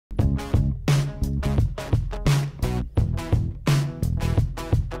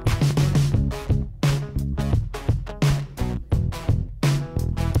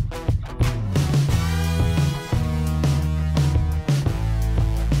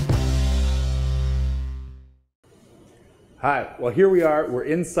Hi, well here we are, we're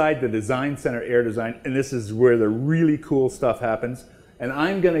inside the Design Center Air Design, and this is where the really cool stuff happens. And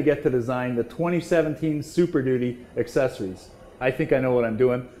I'm gonna get to design the 2017 Super Duty accessories. I think I know what I'm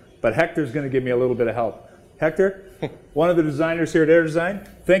doing, but Hector's gonna give me a little bit of help. Hector, one of the designers here at Air Design,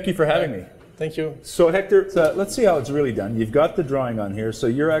 thank you for having me. Thank you. So Hector, let's see how it's really done. You've got the drawing on here, so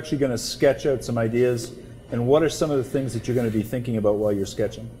you're actually gonna sketch out some ideas. And what are some of the things that you're gonna be thinking about while you're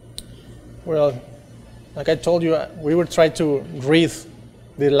sketching? Well, like I told you, we will try to read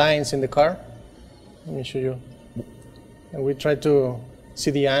the lines in the car. Let me show you. And we try to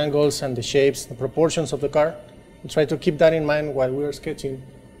see the angles and the shapes, the proportions of the car. We try to keep that in mind while we are sketching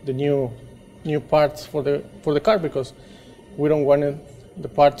the new parts for the car, because we don't want the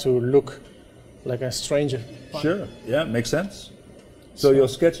part to look like a stranger part. Sure, yeah, makes sense. So you'll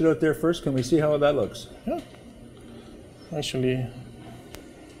sketch it out there first. Can we see how that looks? Yeah. Actually,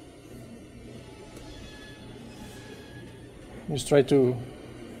 just try to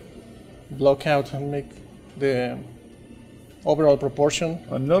block out and make the overall proportion.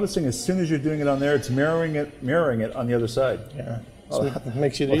 I'm noticing as soon as you're doing it on there, it's mirroring it on the other side. Yeah, so it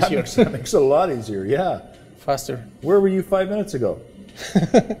makes it well, easier. That makes it a lot easier, yeah. Faster. Where were you 5 minutes ago?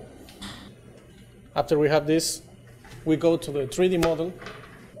 After we have this, we go to the 3D model,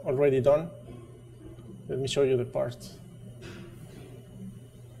 already done. Let me show you the parts.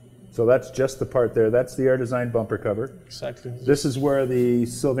 So that's just the part there. That's the Air Design bumper cover. Exactly. This is where the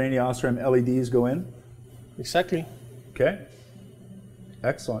Sylvania Osram LEDs go in? Exactly. Okay.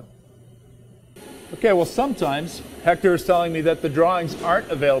 Excellent. Okay, well sometimes Hector is telling me that the drawings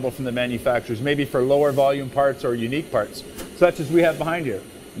aren't available from the manufacturers, maybe for lower volume parts or unique parts, such as we have behind here.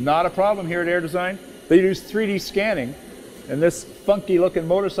 Not a problem here at Air Design. They use 3D scanning, and this funky looking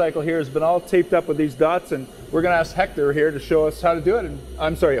motorcycle here has been all taped up with these dots, and we're going to ask Hector here to show us how to do it. And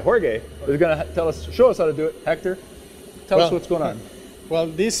I'm sorry, Jorge is going to show us how to do it. Hector, tell us what's going on. Well,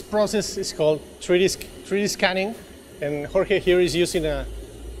 this process is called 3D scanning, and Jorge here is using a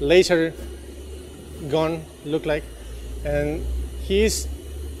laser gun, look like, and he's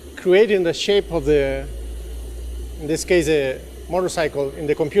creating the shape of the, in this case, a motorcycle in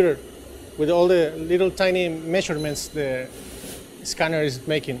the computer with all the little tiny measurements the scanner is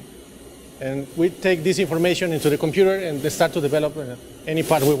making. And we take this information into the computer and they start to develop any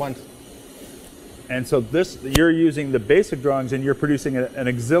part we want. And so this, you're using the basic drawings and you're producing an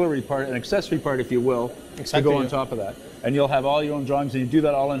auxiliary part, an accessory part, if you will, exactly, to go on top of that. And you'll have all your own drawings, and you do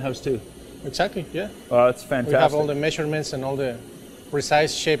that all in-house too. Exactly, yeah. Oh, that's fantastic. We have all the measurements and all the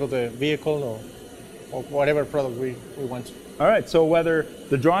precise shape of the vehicle or whatever product we want. All right, so whether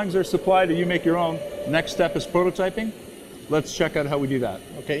the drawings are supplied or you make your own, next step is prototyping. Let's check out how we do that.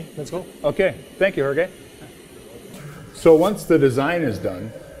 Okay, let's go. Okay, thank you, Jorge. So once the design is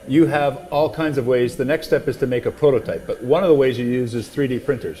done, you have all kinds of ways. The next step is to make a prototype, but one of the ways you use is 3D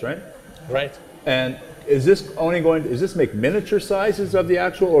printers, right? Right. And is this only going to, is this make miniature sizes of the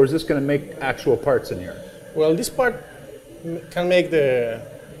actual, or is this going to make actual parts in here? Well, this part can make the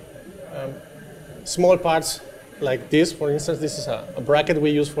small parts like this. For instance, this is a bracket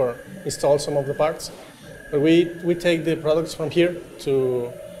we use for install some of the parts. But we take the products from here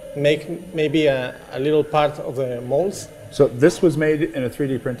to make maybe a little part of the molds. So this was made in a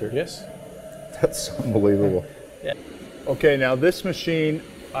 3D printer? Yes. That's unbelievable. Yeah. Okay, now this machine,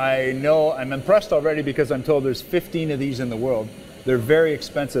 I know, I'm impressed already because I'm told there's 15 of these in the world. They're very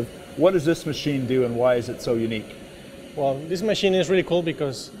expensive. What does this machine do and why is it so unique? Well, this machine is really cool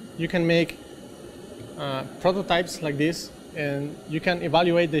because you can make prototypes like this, and you can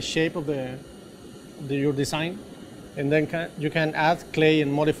evaluate the shape of your design, and then you can add clay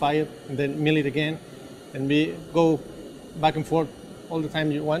and modify it, and then mill it again, and go back and forth all the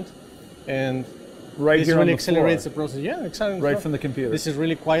time you want. And right this here really on the accelerates floor. the process. Yeah, exactly. Right from the computer. This is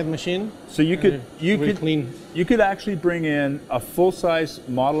really quiet machine. So you could clean. You could actually bring in a full-size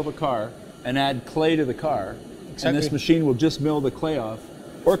model of a car and add clay to the car, exactly, and this machine will just mill the clay off.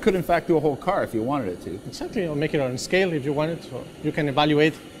 Or it could in fact do a whole car if you wanted it to. Exactly, or make it on scale if you wanted. So you can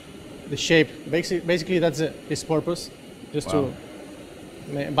evaluate the shape. Basically that's its purpose, just to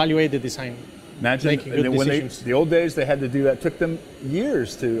evaluate the design. Imagine when the old days they had to do that. It took them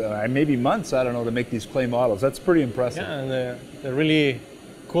years to, maybe months, I don't know, to make these clay models. That's pretty impressive. Yeah, and the really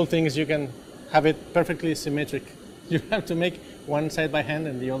cool thing is you can have it perfectly symmetric. You have to make one side by hand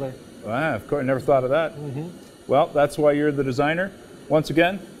and the other. Ah, of course, I never thought of that. Mm-hmm. Well, that's why you're the designer. Once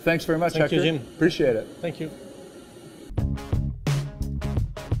again, thanks very much, Hector. Thank you, Jim. Appreciate it. Thank you.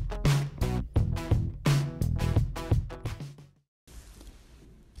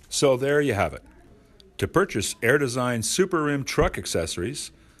 So there you have it. To purchase Air Design Super Rim truck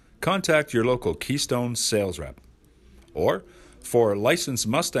accessories, contact your local Keystone sales rep. Or, for licensed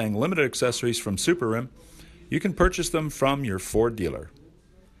Mustang limited accessories from Super Rim, you can purchase them from your Ford dealer.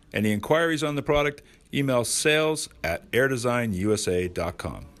 Any inquiries on the product, email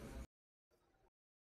sales@airdesignusa.com.